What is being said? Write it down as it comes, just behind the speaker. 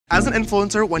As an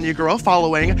influencer, when you grow a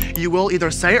following, you will either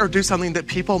say or do something that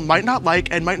people might not like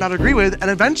and might not agree with,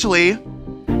 and eventually,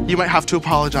 you might have to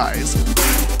apologize.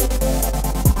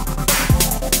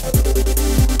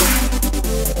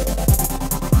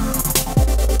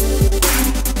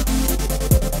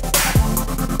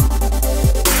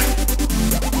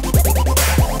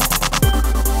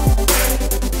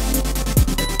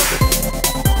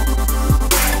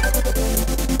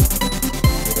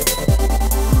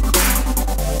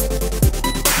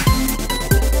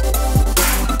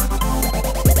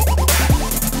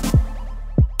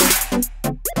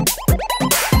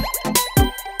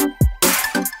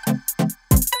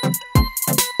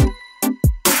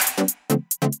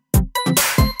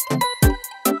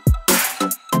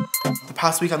 The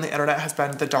past week on the internet has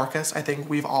been the darkest I think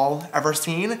we've all ever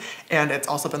seen, and it's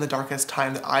also been the darkest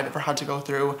time that I've ever had to go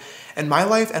through in my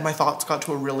life, and my thoughts got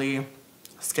to a really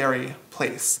scary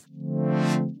place.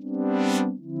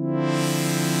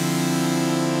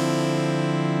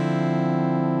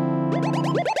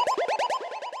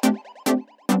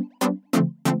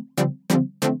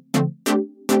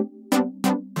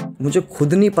 मुझे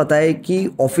खुद नहीं पता है कि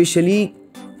officially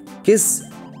किस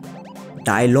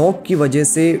dialogue की वजह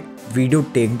से वीडियो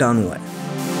टेक डाउन हुआ है।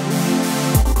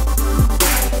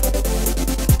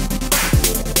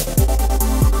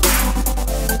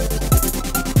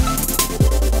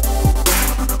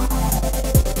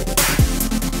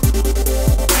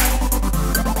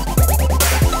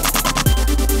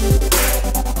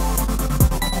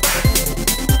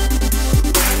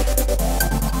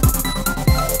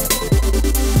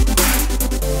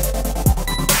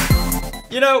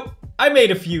 You know, I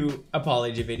made a few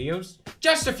apology videos,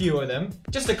 just a few of them,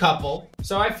 just a couple.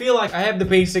 So I feel like I have the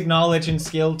basic knowledge and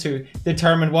skill to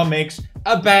determine what makes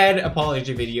a bad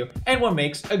apology video and what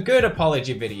makes a good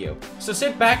apology video. So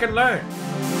sit back and learn.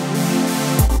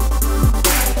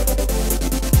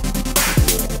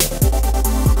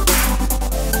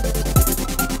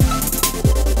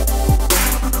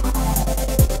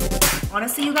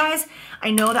 Honestly, you guys, I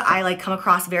know that I like come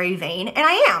across very vain, and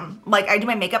I am. Like, I do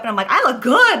my makeup and I'm like, I look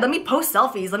good. Let me post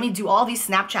selfies. Let me do all these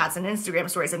Snapchats and Instagram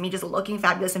stories of me just looking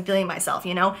fabulous and feeling myself,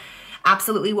 you know?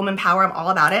 Absolutely woman power, I'm all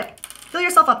about it. Fill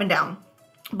yourself up and down.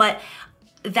 But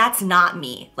that's not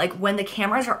me. Like, when the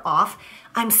cameras are off,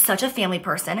 I'm such a family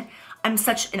person. I'm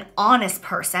such an honest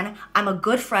person. I'm a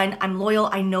good friend. I'm loyal.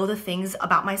 I know the things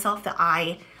about myself that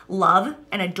I love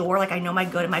and adore. Like, I know my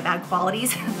good and my bad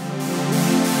qualities.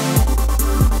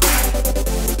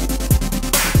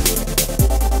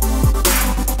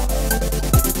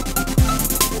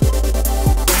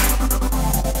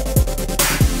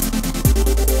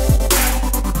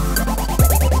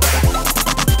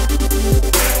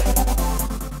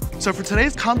 So for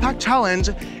today's compact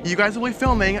challenge, you guys will be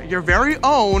filming your very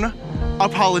own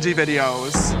apology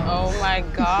videos. Oh my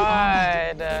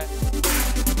God.